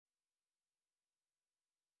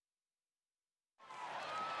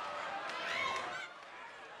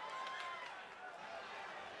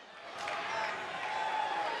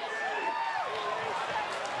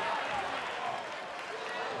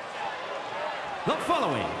The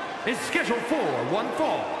following is scheduled for one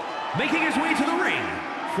fall, making his way to the ring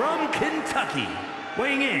from Kentucky,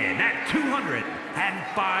 weighing in at 205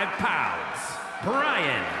 pounds,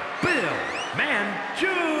 Brian Pillman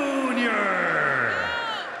Jr.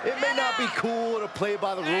 It may not be cool to play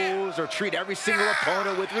by the rules or treat every single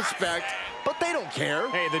opponent with respect, but they don't care.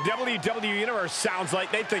 Hey, the WWE Universe sounds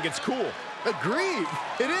like they think it's cool. Agreed.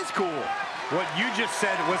 It is cool. What you just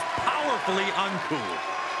said was powerfully uncool.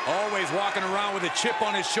 Always walking around with a chip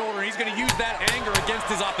on his shoulder, and he's going to use that anger against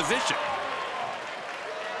his opposition.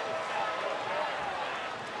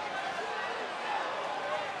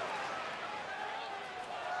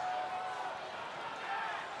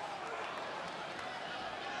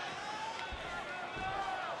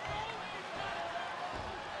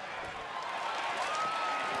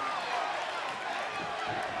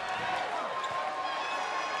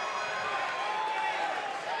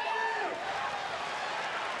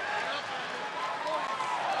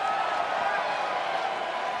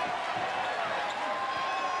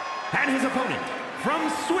 And his opponent from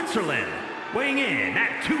Switzerland, weighing in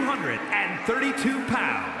at 232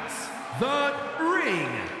 pounds, the Ring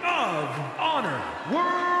of Honor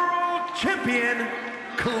World Champion,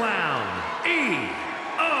 Clown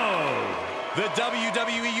E.O. The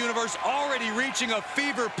WWE Universe already reaching a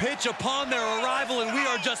fever pitch upon their arrival, and we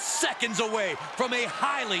are just seconds away from a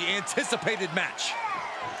highly anticipated match.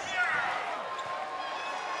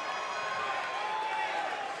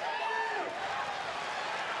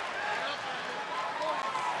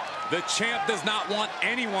 The champ does not want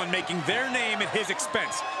anyone making their name at his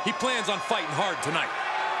expense. He plans on fighting hard tonight.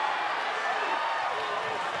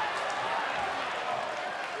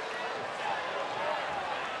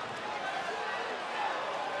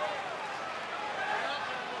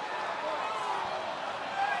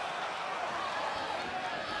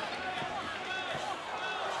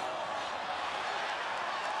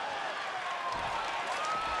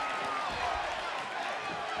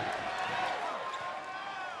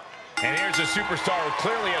 And here's a superstar who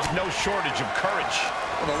clearly has no shortage of courage.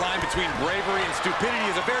 Well, the line between bravery and stupidity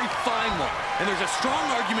is a very fine one. And there's a strong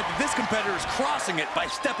argument that this competitor is crossing it by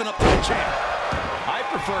stepping up to the champ. I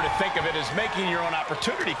prefer to think of it as making your own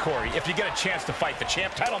opportunity, Corey. If you get a chance to fight the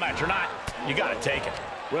champ title match or not, you got to take it.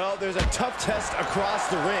 Well, there's a tough test across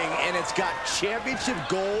the ring, and it's got championship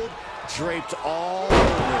gold draped all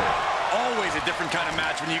over it. Always a different kind of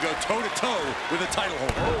match when you go toe-to-toe with a title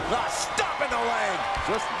holder. Stop in the leg.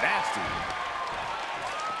 Just nasty.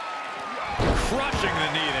 Crushing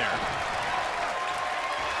the knee there.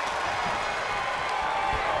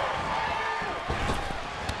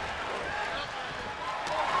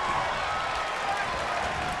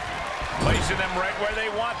 Placing them right where they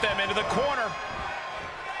want them, into the corner.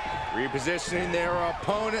 Repositioning their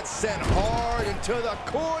opponent, sent hard into the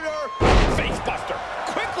corner. Facebuster.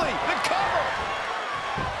 Quickly, the cover.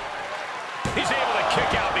 He's able to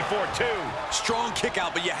kick out before two. Strong kick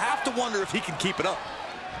out, but you have to wonder if he can keep it up.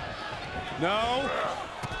 No.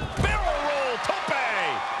 Barrel roll, tope.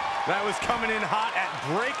 That was coming in hot at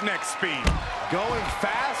breakneck speed. Going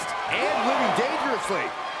fast and living dangerously.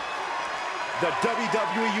 The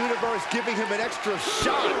WWE Universe giving him an extra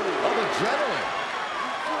shot of adrenaline.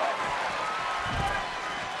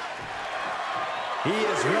 He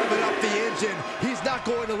is revving up the engine. He's not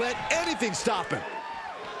going to let anything stop him.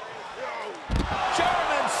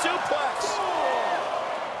 German suplex.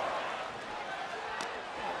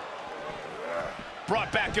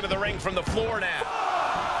 Brought back into the ring from the floor now.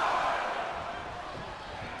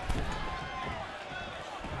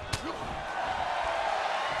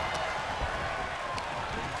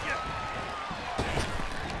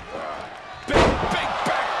 Big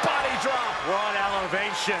back body drop. Raw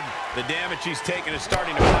elevation. The damage he's taken is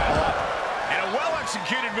starting to pile up. And a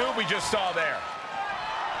well-executed move we just saw there.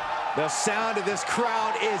 The sound of this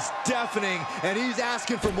crowd is deafening, and he's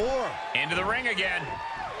asking for more. Into the ring again.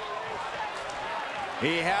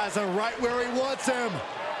 He has him right where he wants him.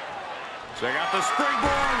 Check out the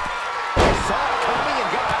springboard. Saw it coming and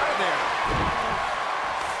got out of there.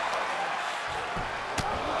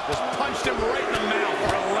 Just punched him right in the mouth.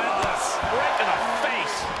 Relentless. Right in the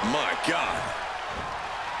face. My God.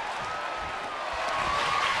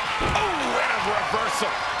 Oh, and a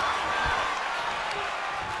reversal.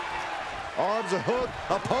 Arms a hook,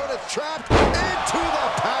 opponent's trapped into the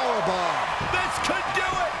powerbomb. This could do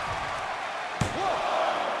it.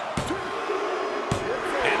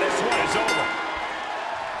 And this one is over.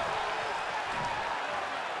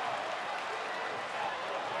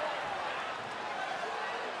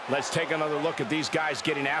 Let's take another look at these guys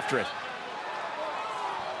getting after it.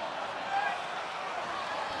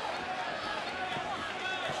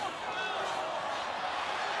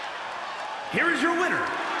 here is your winner,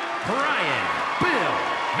 Brian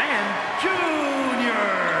Pillman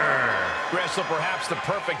Jr. Wrestle perhaps the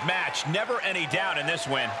perfect match. Never any doubt in this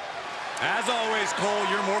win. As always, Cole,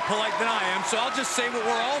 you're more polite than I am, so I'll just say what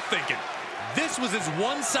we're all thinking. This was as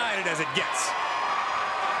one-sided as it gets.